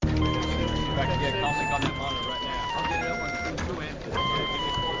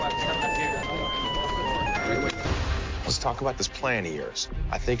talk about this plan of yours.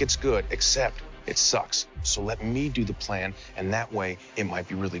 I think it's good, except it sucks. So let me do the plan, and that way it might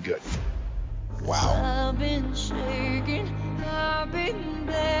be really good. Wow. I've been shaking, I've been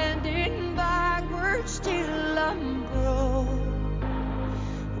bending backwards till I'm broke.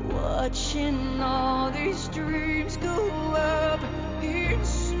 Watching all these dreams go up in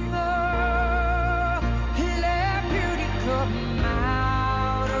smoke. Let beauty come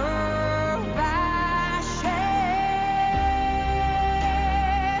out of ashes.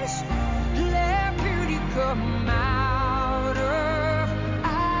 Let beauty come out of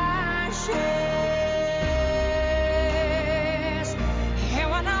ashes. And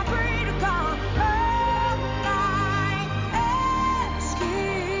when I pray to God, all my excuse,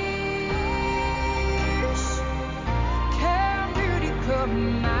 can beauty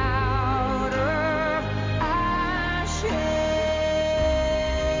come out of ashes?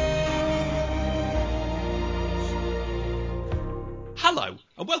 Hello,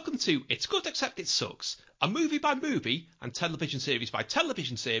 and welcome to It's Good Except It Sucks, a movie by movie and television series by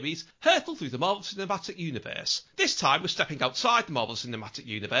television series hurtled through the Marvel Cinematic Universe. This time we're stepping outside the Marvel Cinematic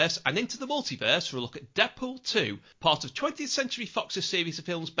Universe and into the multiverse for a look at Deadpool 2, part of 20th Century Fox's series of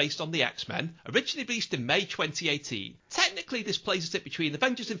films based on the X-Men, originally released in May 2018. Technically this places it between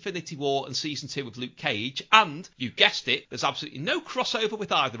Avengers Infinity War and Season 2 with Luke Cage, and, you guessed it, there's absolutely no crossover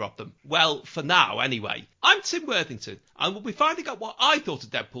with either of them. Well, for now anyway. I'm Tim Worthington, and we'll be finding out what I thought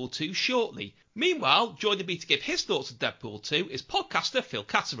of Deadpool 2 shortly. Meanwhile, joining me to give his thoughts on Deadpool 2 is podcaster Phil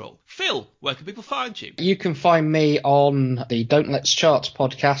Catterall. Phil, where can people find you? You can find me on the Don't Let's Chart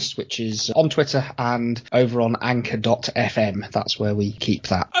podcast, which is on Twitter and over on anchor.fm. That's where we keep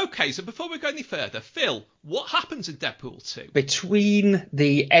that. Okay, so before we go any further, Phil, what happens in Deadpool 2? Between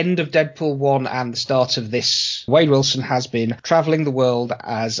the end of Deadpool 1 and the start of this, Wade Wilson has been travelling the world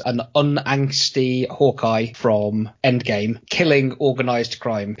as an unangsty Hawkeye from Endgame, killing organised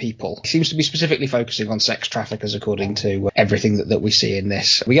crime people. He seems to be specifically focusing on sex traffickers, according to everything that we see in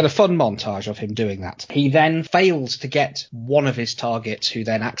this. We get a fun montage of him doing that. He then fails to get one of his targets, who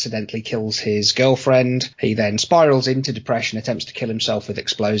then accidentally kills his girlfriend. He then spirals into depression, attempts to kill himself with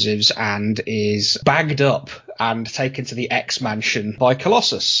explosives, and is bagged up and taken to the X-Mansion by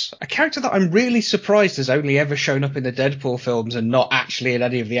Colossus, a character that I'm really surprised has only ever shown up in the Deadpool films and not actually in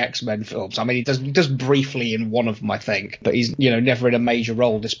any of the X-Men films. I mean, he does briefly in one of them, I think, but he's, never in a major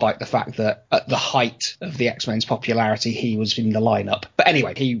role, despite the fact that at the height of the X-Men's popularity, he was in the lineup. But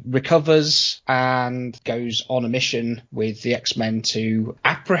anyway, he recovers and goes on a mission with the X-Men to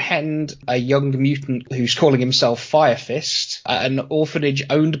apprehend a young mutant who's calling himself Fire Fist at an orphanage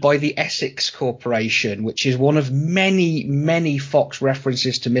owned by the Essex Corporation, which is one of many, many Fox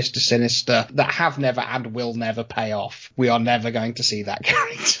references to Mr. Sinister that have never and will never pay off. We are never going to see that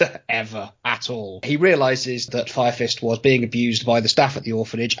character ever at all. He realises that Fire Fist was being abused by the staff at the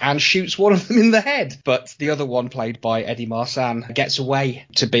orphanage and shoots one of them in the head. But the other one, played by Eddie Marsan, gets away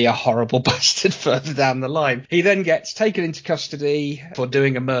to be a horrible bastard further down the line. He then gets taken into custody for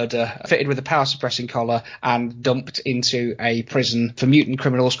doing a murder, fitted with a power suppressing collar, and dumped into a prison for mutant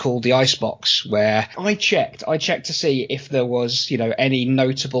criminals called the Icebox, where I checked to see if there was, any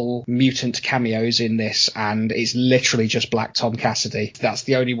notable mutant cameos in this, and it's literally just Black Tom Cassidy. That's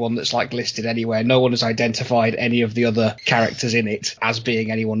the only one that's listed anywhere. No one has identified any of the other characters in it as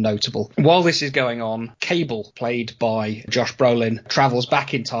being anyone notable. While this is going on, Cable, played by Josh Brolin, travels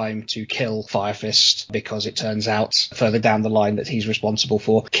back in time to kill Fire Fist, because it turns out further down the line that he's responsible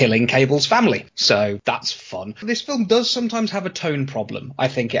for killing Cable's family. So that's fun. This film does sometimes have a tone problem, I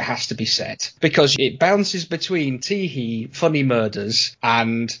think it has to be said, because it bounces between tee-hee funny murders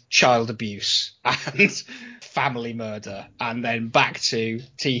and child abuse and family murder, and then back to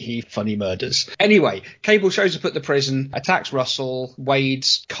tee-hee funny murders. Anyway, Cable shows up at the prison, attacks Russell,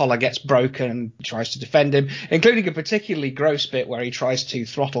 Wade's collar gets broken, tries to defend him, including a particularly gross bit where he tries to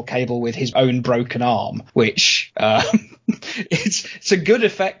throttle Cable with his own broken arm, which it's a good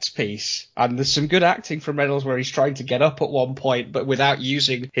effects piece, and there's some good acting from Reynolds where he's trying to get up at one point but without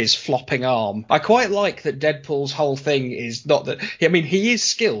using his flopping arm. I quite like that Deadpool's whole thing is not that, he is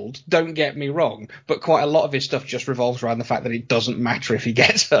skilled, don't get me wrong, but quite a lot of his stuff just revolves around the fact that it doesn't matter if he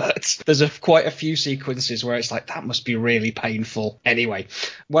gets hurt. There's quite a few sequences where it's that must be really painful. Anyway,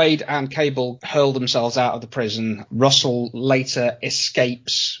 Wade and Cable hurl themselves out of the prison. Russell later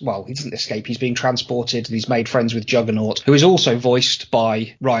escapes. Well, he doesn't escape. He's being transported and he's made friends with Juggernaut, who is is also voiced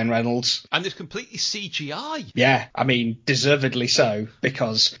by Ryan Reynolds. And it's completely CGI. Yeah, I mean, deservedly so,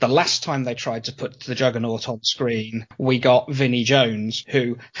 because the last time they tried to put the Juggernaut on screen, we got Vinnie Jones,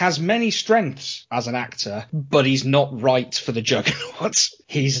 who has many strengths as an actor, but he's not right for the Juggernaut.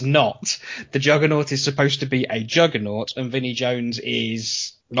 He's not. The Juggernaut is supposed to be a Juggernaut, and Vinnie Jones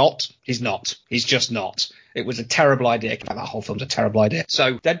is not. He's not. He's just not. It was a terrible idea. That whole film's a terrible idea.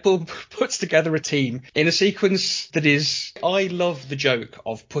 So Deadpool puts together a team in a sequence that is... I love the joke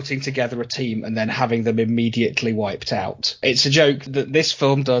of putting together a team and then having them immediately wiped out. It's a joke that this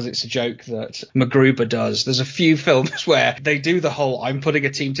film does. It's a joke that MacGruber does. There's a few films where they do the whole I'm putting a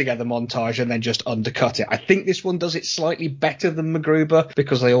team together montage and then just undercut it. I think this one does it slightly better than MacGruber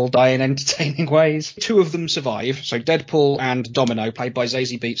because they all die in entertaining ways. Two of them survive. So Deadpool and Domino, played by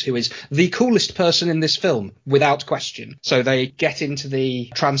Zazie Beetz, who is the coolest person in this film, without question. So they get into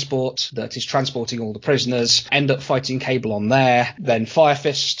the transport that is transporting all the prisoners, end up fighting Cable on there, then Fire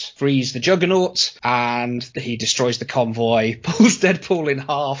Fist frees the Juggernaut, and he destroys the convoy, pulls Deadpool in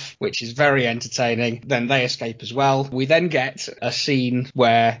half, which is very entertaining. Then they escape as well. We then get a scene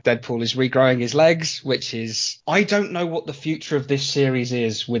where Deadpool is regrowing his legs, which is... I don't know what the future of this series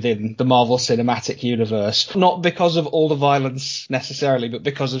is within the Marvel Cinematic Universe. Not because of all the violence necessarily, but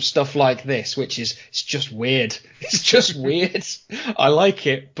because of stuff like this, which is... it's just weird. It's just weird. I like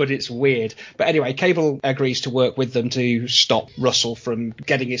it, but it's weird. But anyway, Cable agrees to work with them to stop Russell from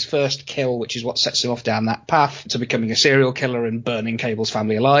getting his first kill, which is what sets him off down that path to becoming a serial killer and burning Cable's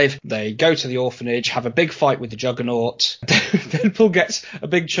family alive. They go to the orphanage, have a big fight with the Juggernaut. Deadpool gets a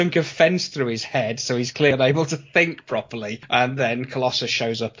big chunk of fence through his head, so he's clearly unable to think properly. And then Colossus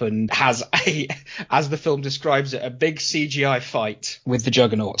shows up and has a, as the film describes it, a big CGI fight with the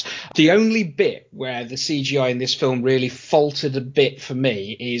Juggernaut. The only bit where the CGI in this film really faltered a bit for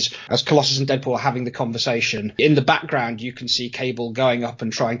me is as Colossus and Deadpool are having the conversation. In the background, you can see Cable going up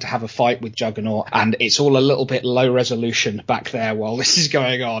and trying to have a fight with Juggernaut, and it's all a little bit low resolution back there while this is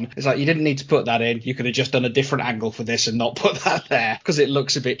going on. It's like, you didn't need to put that in. You could have just done a different angle for this and not put that there, because it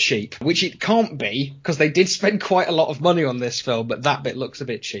looks a bit cheap, which it can't be, because they did spend quite a lot of money on this film, but that bit looks a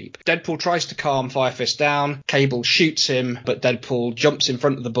bit cheap. Deadpool tries to calm Fire Fist down. Cable shoots him, but Deadpool jumps in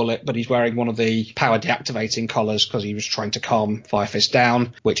front of the bullet, but he's wearing one of the power deactivating collars because he was trying to calm Fire Fist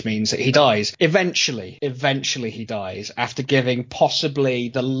down, which means that he dies. Eventually he dies after giving possibly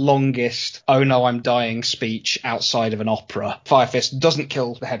the longest "oh no, I'm dying" speech outside of an opera. Fire Fist doesn't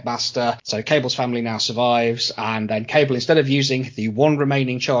kill the headmaster, so Cable's family now survives, and then Cable, instead of using the one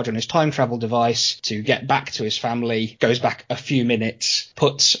remaining charge on his time travel device to get back to his family, goes back a few minutes,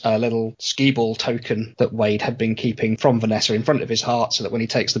 puts a little skee ball token that Wade had been keeping from Vanessa in front of his heart so that when he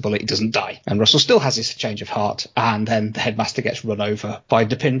takes the bullet he doesn't die. And Russell still has his change of heart, and then the headmaster gets run over by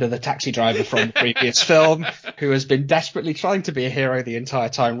Dopinder, the taxi driver from the previous film, who has been desperately trying to be a hero the entire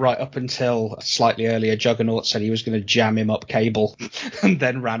time, right up until slightly earlier Juggernaut said he was going to jam him up Cable and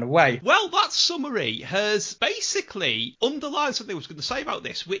then ran away. Well, that summary has basically underlined something I was going to say about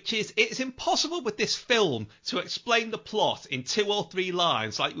this, which is it's impossible with this film to explain the plot in 2 or 3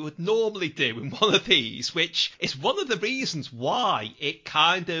 lines like we would normally do in one of these, which is one of the reasons why it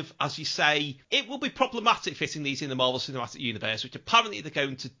kind of, as you say, it will be problematic fitting these in the Marvel Cinematic Universe, which apparently they're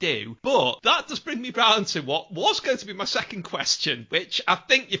going to do. But that does bring me round to what was going to be my second question, which I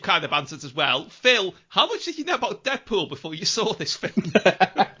think you've kind of answered as well. Phil, how much did you know about Deadpool before you saw this film?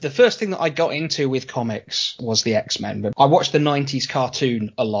 The first thing that I got into with comics was the X-Men. But I watched the 90s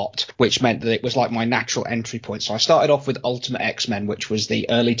cartoon a lot, which meant that it was like my natural entry point. So I started off with Ultimate X-Men, which was the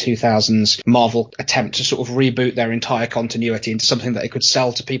early 2000s Marvel attempt to sort of reboot their entire continuity into something that they could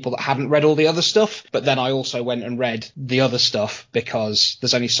sell to people that hadn't read all the other stuff. But then I also went and read the other stuff because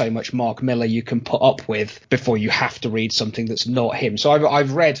there's only so much Mark Miller you can put up with before you have to read something that's not him. So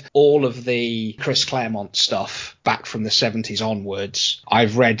I've read all of the Chris Claremont stuff back from the 70s onwards.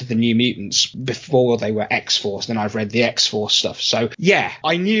 I've read the New Mutants before they were X-Force, then I've read the X-Force stuff. So yeah,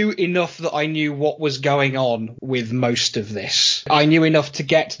 I knew enough that I knew what was going on with most of this. I knew enough to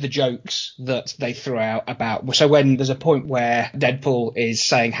get the jokes that they threw out about. So when there's a point where Deadpool is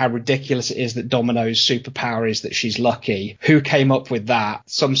saying how ridiculous it is that Domino's superpower is that she's lucky, who came up with that?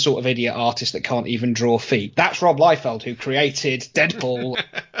 Some sort of idiot artist that can't even draw feet. That's Rob Liefeld, who created Deadpool.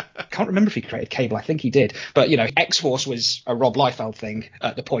 Can't remember if he created Cable. I think he did. But, you know, X-Force was a Rob Liefeld thing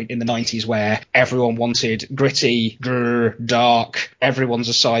at the point in the 90s where everyone wanted gritty, dark, everyone's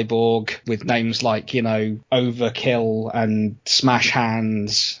a cyborg with names like, you know, Overkill and Smash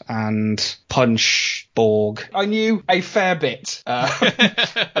Hands and Punch Borg. I knew a fair bit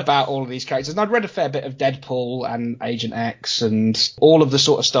about all of these characters. And I'd read a fair bit of Deadpool and Agent X and all of the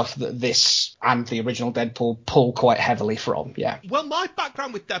sort of stuff that this and the original Deadpool pull quite heavily from. Yeah. Well, my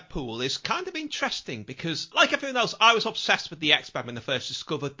background with Deadpool is kind of interesting because, like everyone else, I was obsessed with the X-Men when I first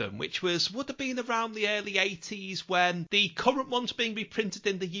discovered them, which would have been around the early 80s when the current ones being reprinted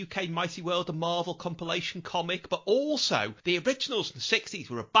in the UK Mighty World of Marvel compilation comic, but also the originals in the 60s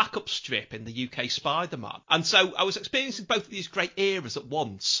were a backup strip in the UK Spider-Man. And so I was experiencing both of these great eras at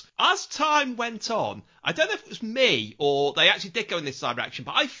once. As time went on, I don't know if it was me or they actually did go in this direction,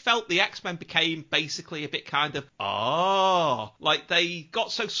 but I felt the X-Men became basically a bit kind of, like they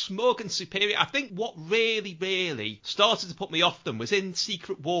got so smug and superior. I think what really started to put me off them was in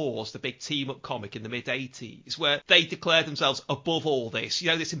Secret Wars, the big team-up comic in the mid-80s, where they declared themselves above all this,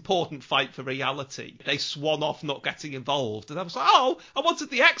 this important fight for reality. They swan off not getting involved. And I was like, I wanted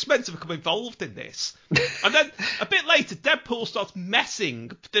the X-Men to become involved in this. And then a bit later, Deadpool starts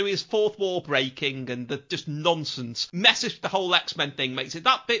messing through his fourth wall breaking and the just nonsense. Messes with the whole X-Men thing, makes it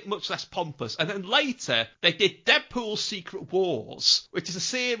that bit much less pompous. And then later, they did Deadpool Secret Wars, which is a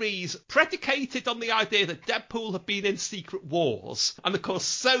series predicated on the idea that Deadpool had been in Secret Wars and of course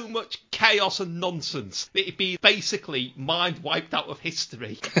so much chaos and nonsense that it'd be basically mind wiped out of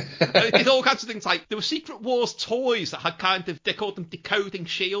history. And it did all kinds of things, like there were Secret Wars toys that had they called them decoding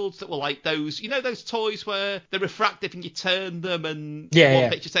shields, that were like those, those toys where they're refractive and you turn them and one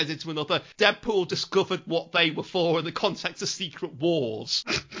picture turns into another. Deadpool discovered what they were for in the context of Secret Wars.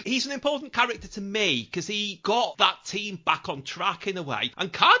 He's an important character to me because he got that team back on track in a way,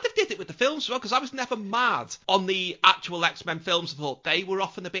 and kind of did it with the films as well, because I was never mad on the actual X-Men films. I thought they were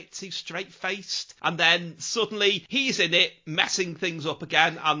often a bit too straight-faced, and then suddenly he's in it messing things up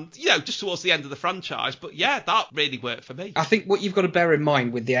again, and just towards the end of the franchise. But yeah, that really worked for me. I think what you've got to bear in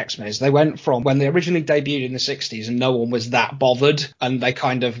mind with the X-Men is they went from when they originally debuted in the 60s and no one was that bothered, and they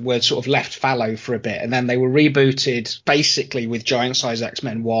kind of were sort of left fallow for a bit, and then they were rebooted basically with Giant Size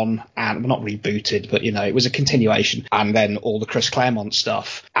X-Men 1, and not rebooted, but it was a continuation, and then all the Chris Claremont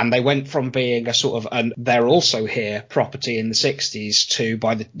stuff, and they went from being a sort of an they're also here property in the 60s to,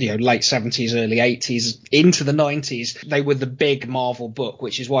 by the late 70s, early 80s into the 90s, they were the big Marvel book,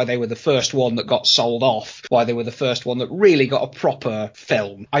 which is why they were the first one that got sold off, why they were the first one that really got a proper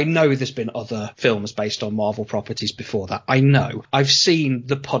film. I know there's been other films based on Marvel properties before that. I know. I've seen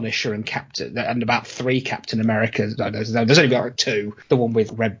The Punisher and about 3 Captain Americas. No, there's only about 2. The one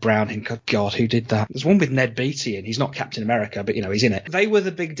with Red Browning. God, who did that? There's one with Ned Beatty in. He's not Captain America, but he's in it. They were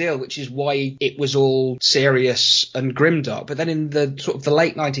the big deal, which is why it was all serious and grimdark. But then in the sort of the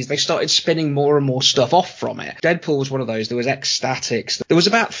late 90s, they started spinning more and more stuff off from it. Deadpool was one of those. There was X-Statix. There was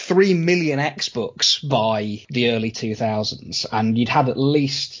about 3 million X-books by the early 2000s, and you'd had at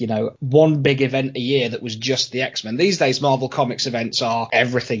least, one big event a year that was just the X-Men. These days, Marvel Comics events are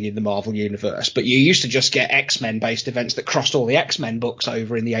everything in the Marvel universe, but you used to just get X-Men based events that crossed all the X-Men books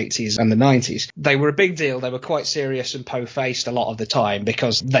over in the 80s and the 90s. They were a big deal. They were quite serious and po-faced a lot of the time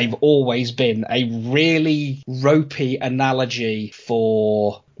because they've always been a really ropey analogy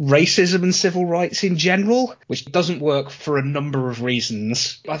for racism and civil rights in general, which doesn't work for a number of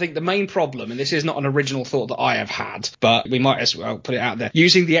reasons. I think the main problem, and this is not an original thought that I have had, but we might as well put it out there,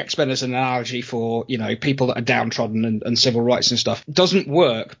 using the X-Men as an analogy for, people that are downtrodden and civil rights and stuff, doesn't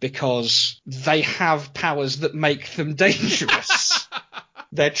work because they have powers that make them dangerous.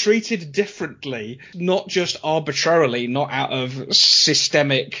 They're treated differently, not just arbitrarily, not out of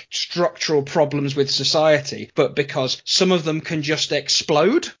systemic structural problems with society, but because some of them can just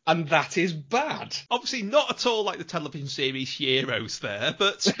explode, and that is bad. Obviously not at all like the television series Heroes there,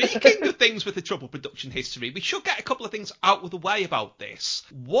 but speaking of things with a troubled production history, we should get a couple of things out of the way about this.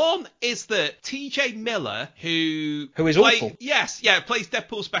 One is that TJ Miller, who is awful. Yes, plays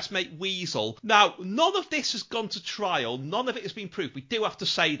Deadpool's best mate Weasel. Now, none of this has gone to trial, none of it has been proved. We do have to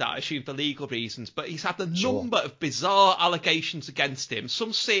say that, I assume for legal reasons, but he's had a number of bizarre allegations against him,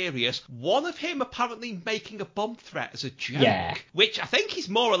 some serious, one of him apparently making a bomb threat as a joke, which I think he's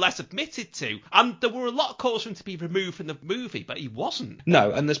more or less admitted to, and there were a lot of calls for him to be removed from the movie, but he wasn't.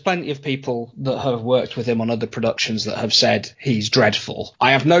 No, and there's plenty of people that have worked with him on other productions that have said he's dreadful.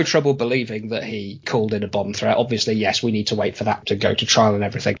 I have no trouble believing that he called in a bomb threat. Obviously, yes, we need to wait for that to go to trial and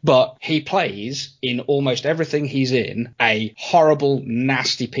everything, but he plays in almost everything he's in a horrible,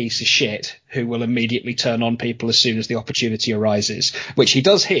 nasty piece of shit who will immediately turn on people as soon as the opportunity arises, which he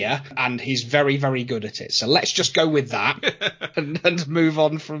does here, and he's very, very good at it. So let's just go with that and move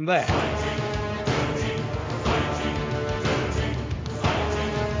on from there.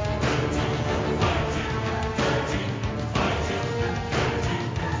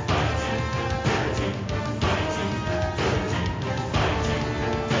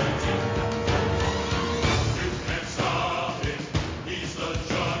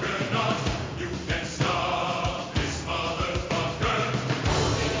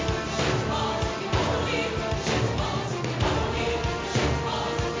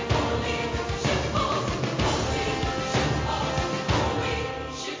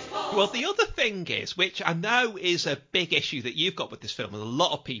 Well, the other thing is, which I know is a big issue that you've got with this film, and a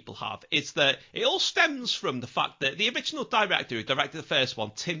lot of people have, is that it all stems from the fact that the original director who directed the first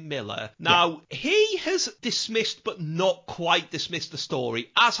one, Tim Miller, now, he has dismissed but not quite dismissed the story,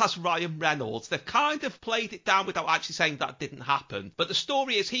 as has Ryan Reynolds. They've kind of played it down without actually saying that didn't happen. But the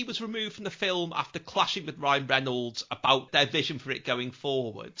story is he was removed from the film after clashing with Ryan Reynolds about their vision for it going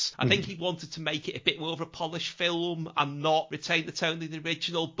forwards. I think he wanted to make it a bit more of a polished film and not retain the tone of the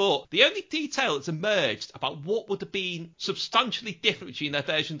original, but the only detail that's emerged about what would have been substantially different between their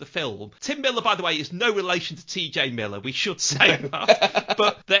version of the film. Tim Miller, by the way, is no relation to TJ Miller, we should say that.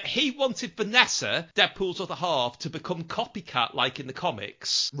 But that he wanted Vanessa, Deadpool's other half, to become copycat like in the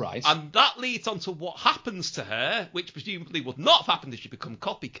comics. Right. And that leads on to what happens to her, which presumably would not have happened if she become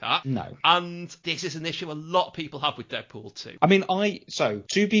copycat. No. And this is an issue a lot of people have with Deadpool 2. I mean, so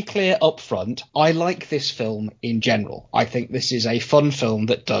to be clear up front, I like this film in general. I think this is a fun film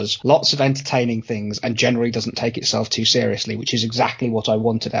that does lots of entertaining things and generally doesn't take itself too seriously, which is exactly what I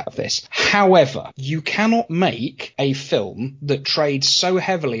wanted out of this. However, you cannot make a film that trades so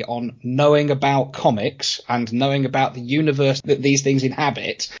heavily on knowing about comics and knowing about the universe that these things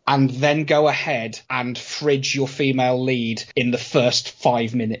inhabit and then go ahead and fridge your female lead in the first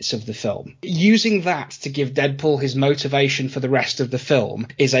 5 minutes of the film. Using that to give Deadpool his motivation for the rest of the film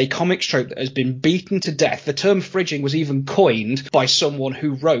is a comics trope that has been beaten to death. The term fridging was even coined by someone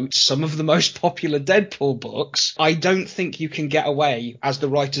who wrote some of the most popular Deadpool books. I don't think you can get away, as the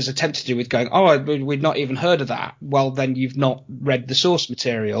writers attempt to do, with going, oh, we'd not even heard of that. Well, then you've not read the source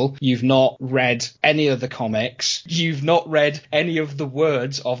material. You've not read any of the comics. You've not read any of the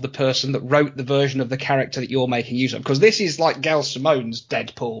words of the person that wrote the version of the character that you're making use of. Because this is like Gail Simone's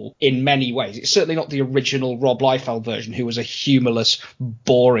Deadpool in many ways. It's certainly not the original Rob Liefeld version, who was a humorless,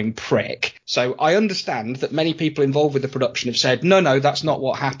 boring prick. So I understand that many people involved with the production have said, no, that's not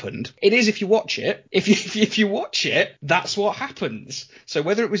what happened. It is if you watch it. If you watch it, that's what happens. So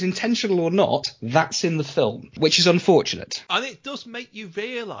whether it was intentional or not, that's in the film, which is unfortunate. And it does make you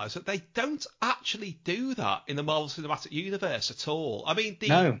realise that they don't actually do that in the Marvel Cinematic Universe at all. I mean,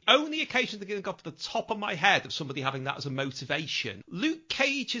 the only occasion that can go off the top of my head of somebody having that as a motivation, Luke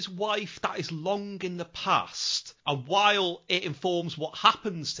Cage's wife, that is long in the past. And while it informs what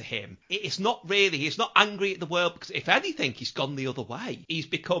happens to him, he's not angry at the world, because if anything, he's gone the other way. He's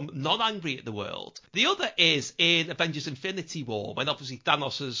become non-angry at the world. The other is in Avengers Infinity War, when obviously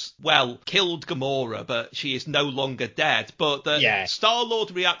Thanos has, killed Gamora, but she is no longer dead. But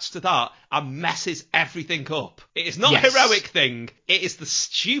Star-Lord reacts to that and messes everything up. It is not a heroic thing. It is the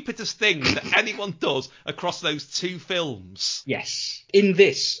stupidest thing that anyone does across those two films. Yes. In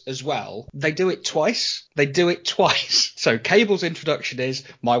this as well, they do it twice. So Cable's introduction is,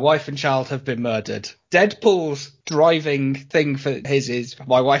 my wife and child have been murdered. Deadpool's driving thing for his is,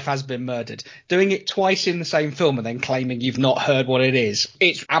 my wife has been murdered. Doing it twice in the same film and then claiming you've not heard what it is.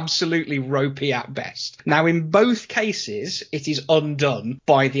 It's absolutely ropey at best. Now, in both cases, it is undone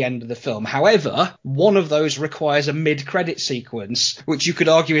by the end of the film. However, one of those requires a mid-credit sequence, which you could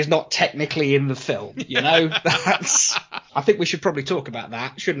argue is not technically in the film. You know, I think we should probably talk about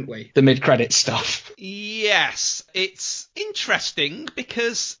that, shouldn't we? The mid-credit stuff. Yes, it's interesting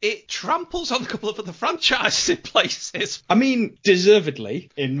because it tramples on a couple of other franchises in places. I mean,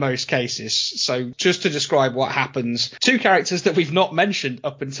 deservedly in most cases. So just to describe what happens, two characters that we've not mentioned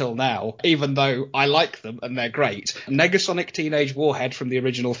up until now, even though I like them and they're great. Negasonic Teenage Warhead from the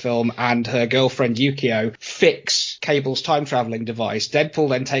original film and her girlfriend Yukio fix Cable's time-traveling device. Deadpool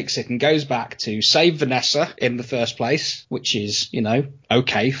then takes it and goes back to save Vanessa in the first place, which is,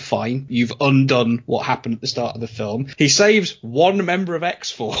 okay, fine. You've undone what happened at the start of the film. He saves one member of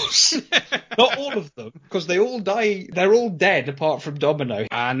X-Force. Not all of them, because they all die. They're all dead apart from Domino.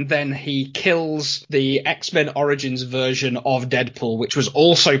 And then he kills the X-Men Origins version of Deadpool, which was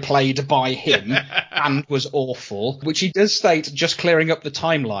also played by him and was awful, which he does state just clearing up the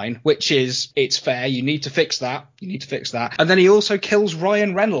timeline, which is, it's fair. You need to fix that. And then he also kills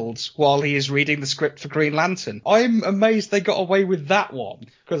Ryan Reynolds while he is reading the script for Green Lantern. I'm amazed they got away with that one,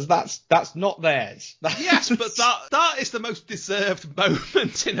 because that's not theirs. Yes, but that is the most deserved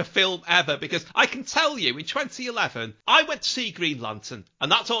moment in a film ever, because I can tell you, in 2011, I went to see Green Lantern,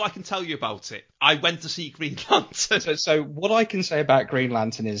 and that's all I can tell you about it. I went to see Green Lantern. So what I can say about Green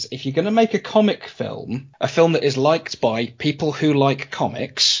Lantern is, if you're going to make a comic film, a film that is liked by people who like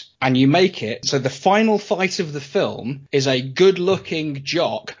comics, and you make it so the final fight of the film is a good-looking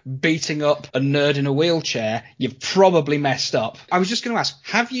jock beating up a nerd in a wheelchair, you've probably messed up. I was just going to ask,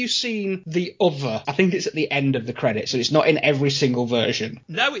 have you seen the other? I think it's at the end of the credits, so it's not in every single version.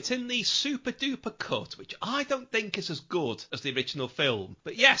 No, it's in the super duper cut, which I don't think is as good as the original film.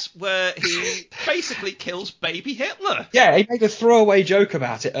 But yes, where he basically kills baby Hitler. Yeah, he made a throwaway joke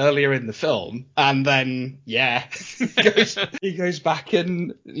about it earlier in the film, and then, yeah, he goes back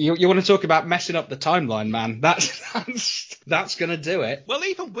and you want to talk about messing up the timeline, man. That's going to do it. Well,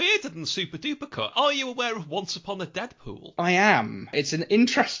 even weirder than the super duper cut, are you aware of Once Upon a Deadpool? I am. It's an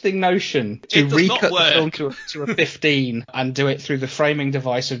interesting notion to recut the film to a 15 and do it through the framing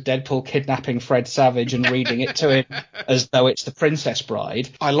device of Deadpool kidnapping Fred Savage and reading it to him as though it's The Princess Bride.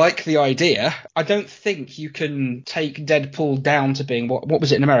 I like the idea. I don't think you can take Deadpool down to being, what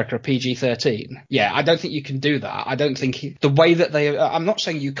was it in America, a PG-13? Yeah, I don't think you can do that. I don't think the way that I'm not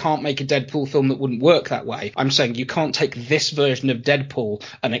saying you can't make a Deadpool film that wouldn't work that way. I'm saying you can't take this version of Deadpool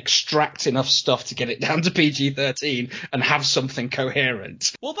and extract enough stuff to get it down to PG-13 and have something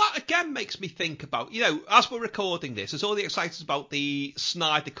coherent. Well, that again makes me think about, as we're recording this, there's all the excitement about the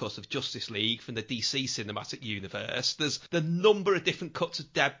Snyder cut of Justice League from the DC cinematic universe. There's the number of different cuts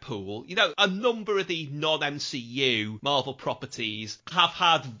of Deadpool. A number of the non-MCU Marvel properties have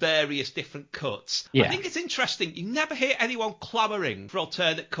had various different cuts. Yeah. I think it's interesting. You never hear anyone clamouring for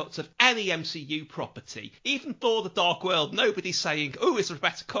alternate cuts of any MCU property. Even Thor: The Dark World, nobody's saying, oh, is there a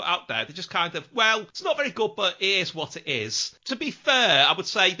better cut out there? They're just kind of, well, it's not very good, but it is what it is. To be fair, I would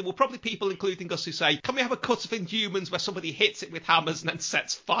say there were probably people, including us, who say, can we have a cut of Inhumans where somebody hits it with hammers and then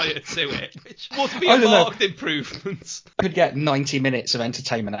sets fire to it? Which would be a marked improvement. Could get 90 minutes of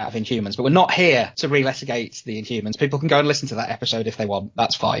entertainment out of Inhumans, but we're not here to re-litigate the Inhumans. People can go and listen to that episode if they want.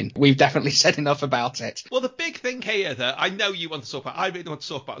 That's fine. We've definitely said enough about it. Well, the big thing here that I know you want to talk about, I really want to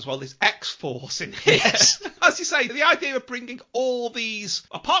talk about as well, is X-Force in here. Yes. As you say, the idea of bringing all these,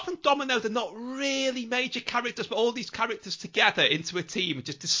 apart from Domino, they're not really major characters, but all these characters together into a team and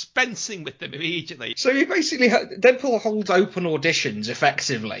just dispensing with them immediately. So you basically, Deadpool holds open auditions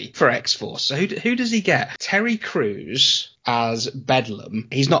effectively for X-Force. So who does he get? Terry Crews as Bedlam.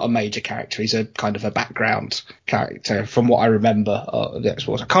 He's not a major character. He's a kind of a background character from what I remember of the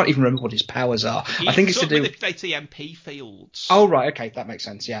X-Force. I can't even remember what his powers are. I think it's to do with EMP fields. Oh, right. Okay. That makes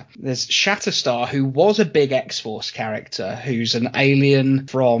sense. Yeah. There's Shatterstar, who was a big X-Force character, who's an alien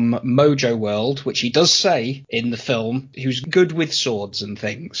from Mojo World, which he does say in the film, who's good with swords and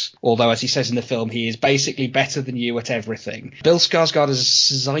things. Although, as he says in the film, he is basically better than you at everything. Bill Skarsgård as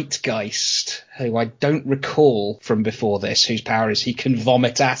Zeitgeist, who I don't recall from before this, whose power is he can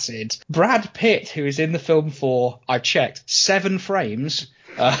vomit acid. Brad Pitt, who is in the film for, I checked, 7 frames,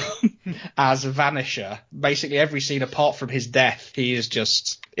 as Vanisher. Basically every scene apart from his death, he is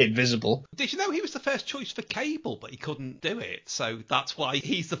just invisible. Did you know he was the first choice for Cable, but he couldn't do it, so that's why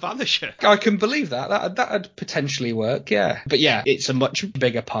he's the Vanisher? I can believe that. That'd potentially work, yeah. But yeah, it's a much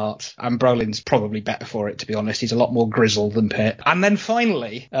bigger part, and Brolin's probably better for it, to be honest. He's a lot more grizzled than Pitt. And then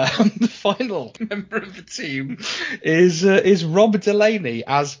finally, the final member of the team is Rob Delaney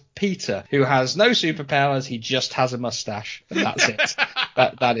as Peter, who has no superpowers, he just has a mustache, and that's it.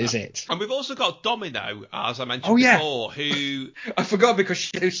 That is it. And we've also got Domino, as I mentioned before, who... I forgot because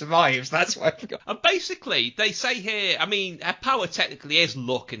she survives, that's why I forgot. And basically, they say here, I mean, her power technically is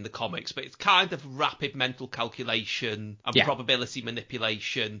luck in the comics, but it's kind of rapid mental calculation and probability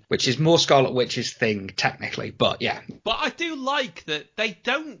manipulation. Which is more Scarlet Witch's thing, technically, but yeah. But I do like that they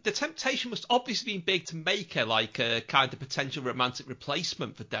don't... The temptation must obviously be big to make her like a kind of potential romantic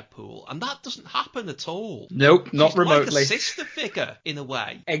replacement for Deadpool, and that doesn't happen at all. Nope, not remotely. Like a sister figure, in a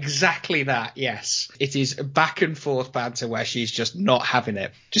way. Exactly that, yes. It is back and forth banter where she's just not having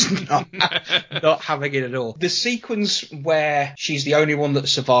it. Just not having it at all. The sequence where she's the only one that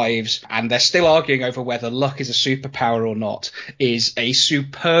survives and they're still arguing over whether luck is a superpower or not is a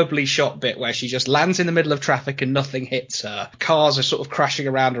superbly shot bit where she just lands in the middle of traffic and nothing hits her. Cars are sort of crashing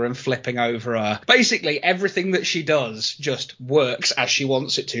around her and flipping over her. Basically, everything that she does just works as she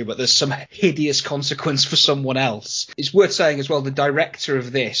wants it to, but there's some hideous consequence for someone else. It's worth saying as well, the director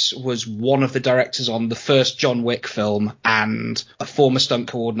of this was one of the directors on the first John Wick film and a former stunt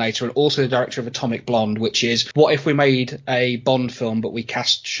coordinator, and also the director of Atomic Blonde, which is, what if we made a Bond film but we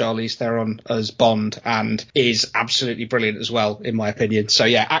cast Charlize Theron as Bond, and is absolutely brilliant as well, in my opinion. So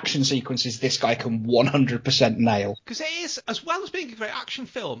yeah, action sequences this guy can 100% nail. Because it is, as well as being a great action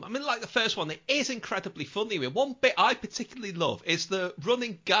film, I mean, like the first one, it is incredibly funny. I mean, one bit I particularly love is the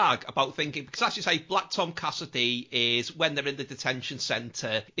running gag about thinking, because as you say, Black Tom Cassidy is, when they're in the detention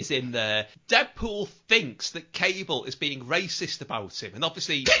centre, is in there. Deadpool thinks that Cable is being racist about him, and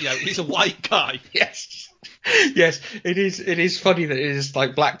obviously, he's a white guy. Yes. Yes, it is. It is funny that it is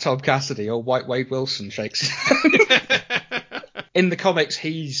like Black Tom Cassidy or White Wade Wilson shakes. In the comics,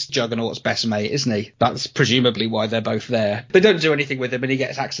 he's Juggernaut's best mate, isn't he? That's presumably why they're both there. They don't do anything with him, and he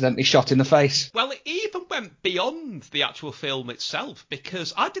gets accidentally shot in the face. Well, it even went beyond the actual film itself,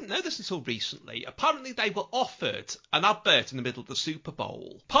 because I didn't know this until recently. Apparently, they were offered an advert in the middle of the Super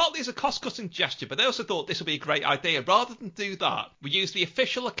Bowl, partly as a cost-cutting gesture, but they also thought this would be a great idea. Rather than do that, we used the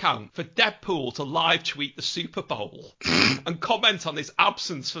official account for Deadpool to live tweet the Super Bowl and comment on his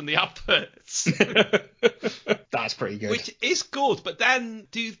absence from the adverts. That's pretty good. Which is good, but then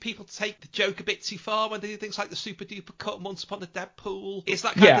do people take the joke a bit too far when they do things like the Super Duper Cut and Once Upon a Deadpool? Is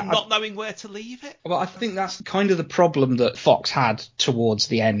that kind of not knowing where to leave it? Well, I think that's kind of the problem that Fox had towards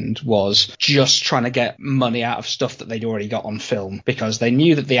the end, was just trying to get money out of stuff that they'd already got on film, because they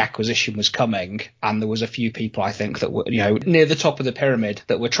knew that the acquisition was coming, and there was a few people, I think, that were, near the top of the pyramid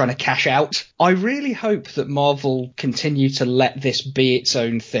that were trying to cash out. I really hope that Marvel continue to let this be its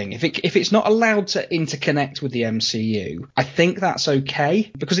own thing. If it's not allowed to interconnect with the MCU, I think that's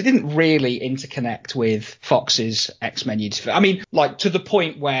okay, because it didn't really interconnect with Fox's X-Men universe. I mean, like, to the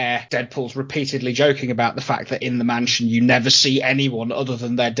point where Deadpool's repeatedly joking about the fact that in the mansion you never see anyone other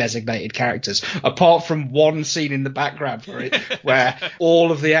than their designated characters, apart from one scene in the background where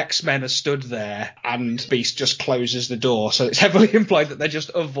all of the X-Men are stood there and Beast just closes the door, so it's heavily implied that they're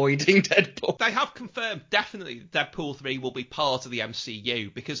just avoiding Deadpool. They have confirmed definitely that Deadpool 3 will be part of the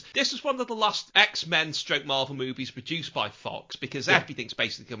MCU, because this is one of the last X-Men stroke Marvel movies produced by Fox, because everything's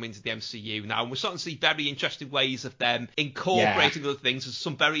basically come into the MCU now, and we're starting to see very interesting ways of them incorporating other things. There's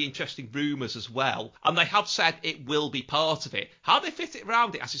some very interesting rumours as well, and they have said it will be part of it. How they fit it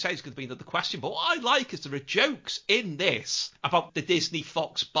around it, as you say, is going to be another question, but what I like is there are jokes in this about the Disney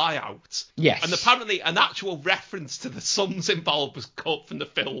Fox buyout. Yes. And apparently an actual reference to the sums involved was cut from the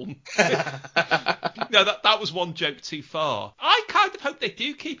film. No, that was one joke too far. I kind of hope they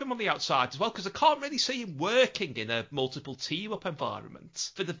do keep him on the outside as well, because I can't really see him working in a multiple team-up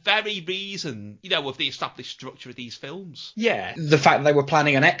environment for the very reason, of the established structure of these films. Yeah, the fact that they were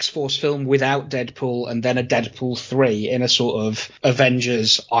planning an X-Force film without Deadpool and then a Deadpool 3 in a sort of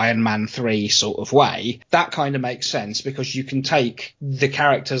Avengers Iron Man 3 sort of way, that kind of makes sense, because you can take the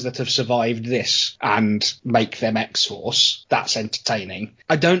characters that have survived this and make them X-Force. That's entertaining.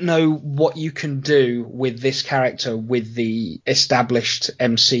 I don't know what you can do with this character with the established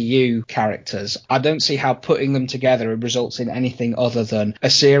MCU characters. I don't see how putting them together results in anything other than a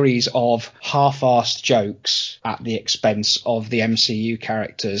series of half-arsed jokes at the expense of the MCU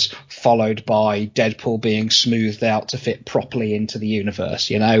characters, followed by Deadpool being smoothed out to fit properly into the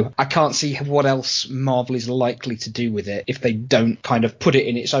universe, I can't see what else Marvel is likely to do with it if they don't kind of put it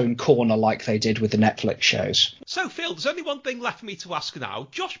in its own corner like they did with the Netflix shows. So, Phil, there's only one thing left for me to ask now.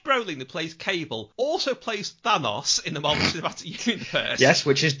 Josh Brolin, who plays Cable, also plays Thanos in the Marvel Cinematic Universe. Yes,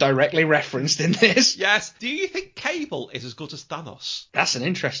 which is directly referenced in this. Yes. Do you think Cable is as good as Thanos? That's an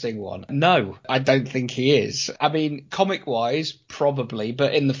interesting one. No, I don't think he is. I mean, comic-wise, probably,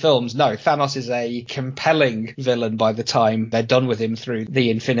 but in the films, no. Thanos is a compelling villain by the time they're done with him through the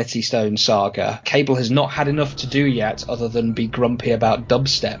Infinity Stone saga. Cable has not had enough to do yet other than be grumpy about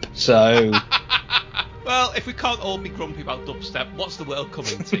dubstep, so... Well, if we can't all be grumpy about dubstep, what's the world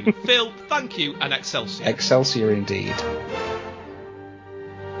coming to? Phil, thank you, and Excelsior. Excelsior indeed.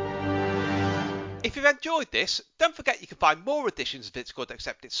 If you've enjoyed this, don't forget you can find more editions of It's Good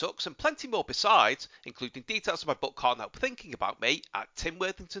Except It Sucks and plenty more besides, including details of my book Can't Help Thinking About Me, at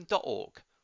timworthington.org.